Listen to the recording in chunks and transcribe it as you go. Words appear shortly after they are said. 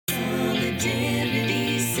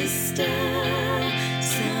Sister,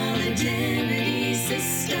 Solidarity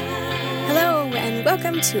Sister. Hello, and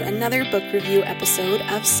welcome to another book review episode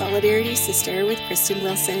of Solidarity Sister with Kristen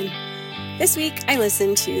Wilson. This week, I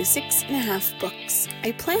listened to 6.5 books.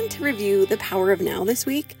 I plan to review The Power of Now this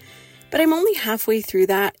week, but I'm only halfway through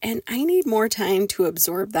that, and I need more time to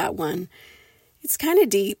absorb that one. It's kind of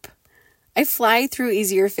deep. I fly through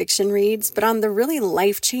easier fiction reads, but on the really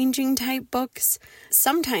life-changing type books,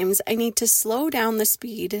 sometimes I need to slow down the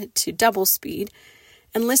speed to double speed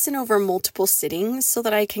and listen over multiple sittings so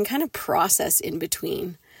that I can kind of process in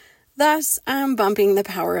between. Thus, I'm bumping The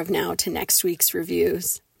Power of Now to next week's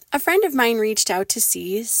reviews. A friend of mine reached out to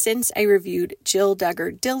see, since I reviewed Jill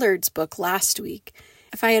Duggar Dillard's book last week,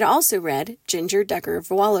 if I had also read Jinger Duggar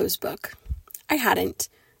Vuolo's book. I hadn't,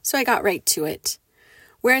 so I got right to it.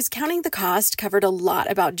 Whereas Counting the Cost covered a lot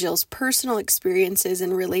about Jill's personal experiences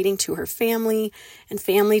in relating to her family and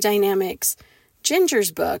family dynamics,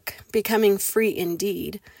 Ginger's book, Becoming Free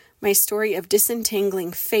Indeed, My Story of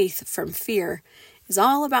Disentangling Faith from Fear, is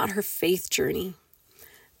all about her faith journey.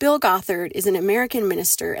 Bill Gothard is an American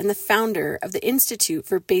minister and the founder of the Institute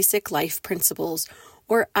for Basic Life Principles,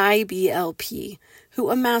 or IBLP,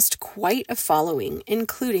 who amassed quite a following,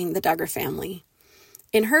 including the Duggar family.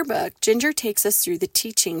 In her book, Jinger takes us through the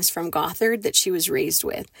teachings from Gothard that she was raised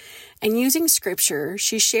with, and using scripture,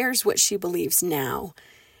 she shares what she believes now,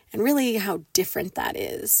 and really how different that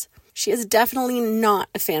is. She is definitely not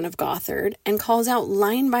a fan of Gothard, and calls out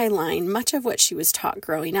line by line much of what she was taught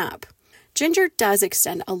growing up. Jinger does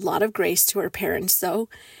extend a lot of grace to her parents, though,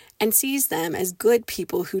 and sees them as good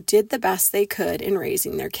people who did the best they could in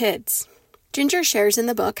raising their kids. Jinger shares in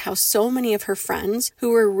the book how so many of her friends who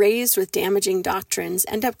were raised with damaging doctrines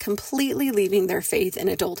end up completely leaving their faith in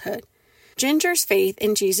adulthood. Ginger's faith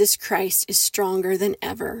in Jesus Christ is stronger than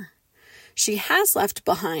ever. She has left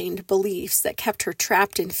behind beliefs that kept her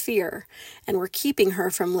trapped in fear and were keeping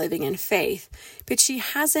her from living in faith, but she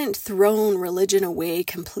hasn't thrown religion away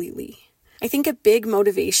completely. I think a big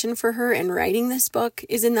motivation for her in writing this book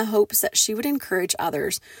is in the hopes that she would encourage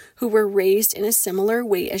others who were raised in a similar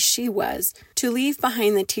way as she was to leave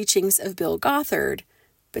behind the teachings of Bill Gothard,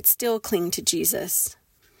 but still cling to Jesus.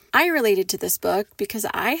 I related to this book because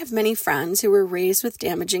I have many friends who were raised with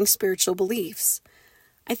damaging spiritual beliefs.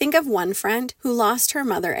 I think of one friend who lost her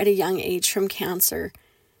mother at a young age from cancer,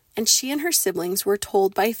 and she and her siblings were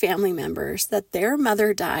told by family members that their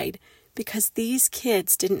mother died because these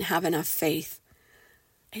kids didn't have enough faith.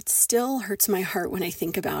 It still hurts my heart when I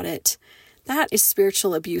think about it. That is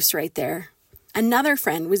spiritual abuse right there. Another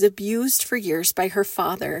friend was abused for years by her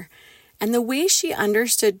father, and the way she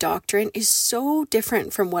understood doctrine is so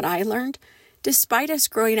different from what I learned, despite us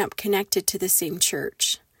growing up connected to the same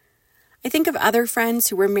church. I think of other friends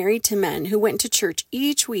who were married to men who went to church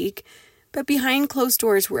each week, but behind closed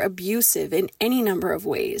doors were abusive in any number of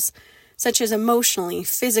ways, such as emotionally,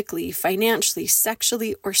 physically, financially,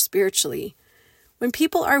 sexually, or spiritually. When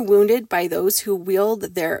people are wounded by those who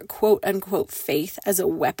wield their quote-unquote faith as a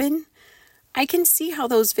weapon, I can see how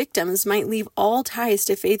those victims might leave all ties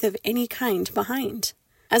to faith of any kind behind.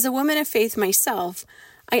 As a woman of faith myself,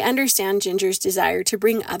 I understand Ginger's desire to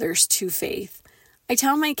bring others to faith. I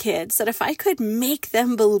tell my kids that if I could make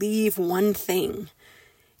them believe one thing,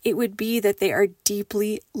 it would be that they are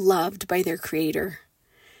deeply loved by their Creator.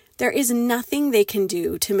 There is nothing they can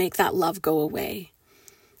do to make that love go away.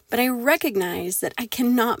 But I recognize that I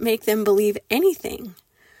cannot make them believe anything.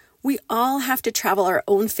 We all have to travel our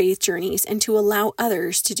own faith journeys and to allow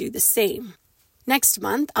others to do the same. Next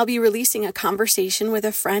month, I'll be releasing a conversation with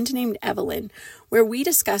a friend named Evelyn, where we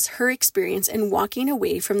discuss her experience in walking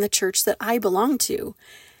away from the church that I belong to,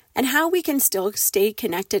 and how we can still stay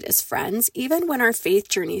connected as friends even when our faith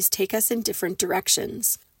journeys take us in different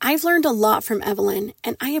directions. I've learned a lot from Evelyn,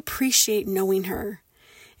 and I appreciate knowing her.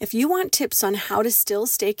 If you want tips on how to still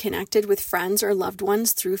stay connected with friends or loved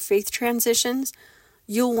ones through faith transitions,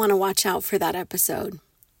 you'll want to watch out for that episode.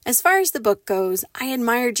 As far as the book goes, I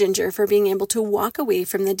admire Jinger for being able to walk away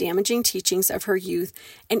from the damaging teachings of her youth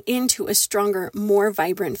and into a stronger, more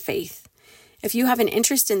vibrant faith. If you have an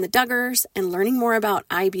interest in the Duggars and learning more about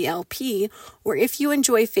IBLP, or if you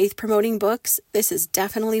enjoy faith-promoting books, this is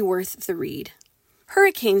definitely worth the read.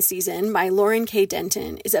 Hurricane Season by Lauren K.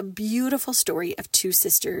 Denton is a beautiful story of two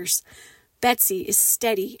sisters. Betsy is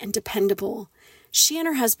steady and dependable. She and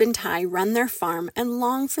her husband Ty run their farm and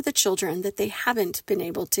long for the children that they haven't been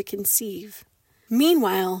able to conceive.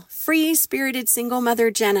 Meanwhile, free-spirited single mother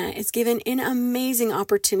Jenna is given an amazing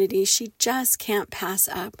opportunity she just can't pass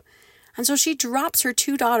up. And so she drops her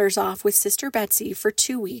 2 daughters off with Sister Betsy for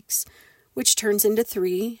 2 weeks, which turns into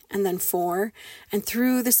 3 and then 4 and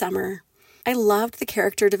through the summer. I loved the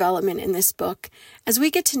character development in this book. As we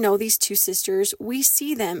get to know these two sisters, we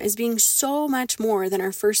see them as being so much more than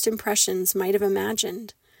our first impressions might have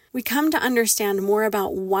imagined. We come to understand more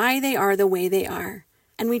about why they are the way they are,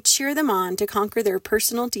 and we cheer them on to conquer their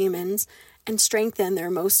personal demons and strengthen their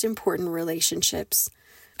most important relationships.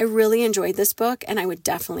 I really enjoyed this book, and I would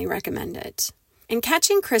definitely recommend it. In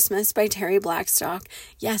Catching Christmas by Terry Blackstock,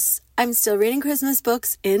 yes, I'm still reading Christmas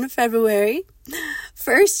books in February.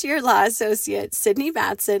 First-year law associate Sydney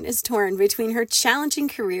Batson is torn between her challenging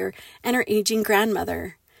career and her aging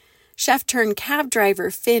grandmother. Chef-turned-cab driver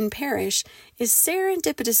Finn Parrish is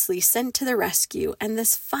serendipitously sent to the rescue, and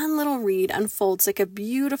this fun little read unfolds like a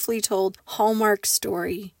beautifully told Hallmark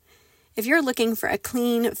story. If you're looking for a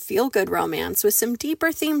clean, feel-good romance with some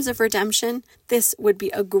deeper themes of redemption, this would be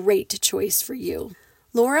a great choice for you.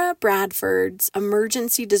 Laura Bradford's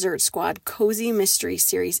Emergency Dessert Squad cozy mystery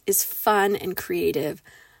series is fun and creative.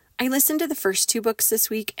 I listened to the first 2 books this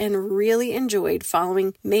week and really enjoyed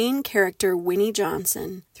following main character Winnie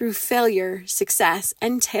Johnson through failure, success,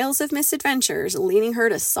 and tales of misadventures leading her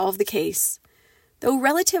to solve the case. Though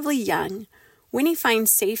relatively young, Winnie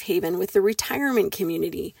finds safe haven with the retirement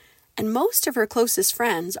community, and most of her closest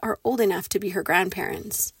friends are old enough to be her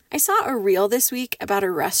grandparents. I saw a reel this week about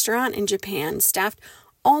a restaurant in Japan staffed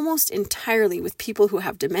almost entirely with people who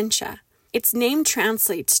have dementia. Its name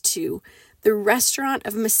translates to the Restaurant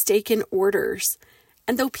of Mistaken Orders,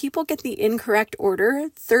 and though people get the incorrect order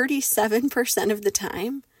 37% of the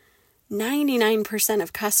time, 99%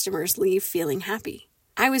 of customers leave feeling happy.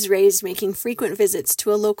 I was raised making frequent visits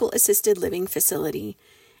to a local assisted living facility,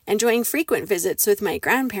 enjoying frequent visits with my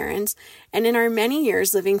grandparents, and in our many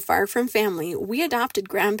years living far from family, we adopted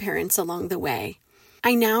grandparents along the way.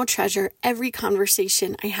 I now treasure every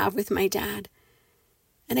conversation I have with my dad,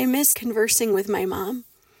 and I miss conversing with my mom,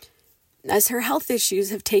 as her health issues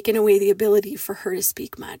have taken away the ability for her to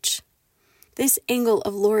speak much. This angle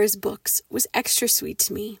of Laura's books was extra sweet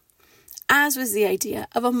to me, as was the idea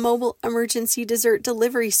of a mobile emergency dessert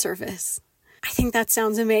delivery service. I think that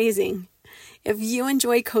sounds amazing. If you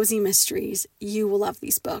enjoy cozy mysteries, you will love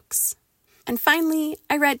these books. And finally,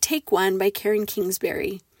 I read Take One by Karen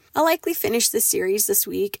Kingsbury. I'll likely finish the series this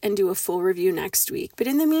week and do a full review next week, but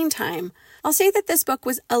in the meantime, I'll say that this book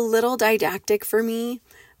was a little didactic for me,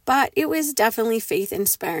 but it was definitely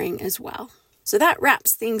faith-inspiring as well. So that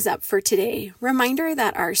wraps things up for today. Reminder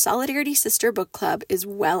that our Solidarity Sister Book Club is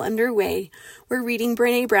well underway. We're reading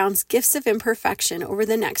Brené Brown's Gifts of Imperfection over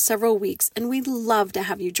the next several weeks, and we'd love to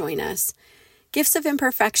have you join us. Gifts of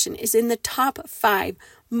Imperfection is in the top 5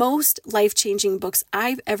 most life-changing books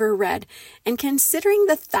I've ever read, and considering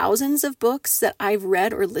the thousands of books that I've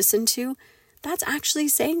read or listened to, that's actually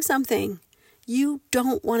saying something. You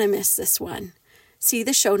don't want to miss this one. See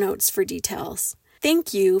the show notes for details.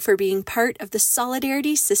 Thank you for being part of the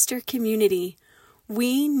Solidarity Sister community.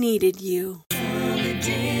 We needed you.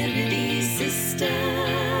 Solidarity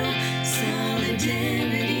Sister.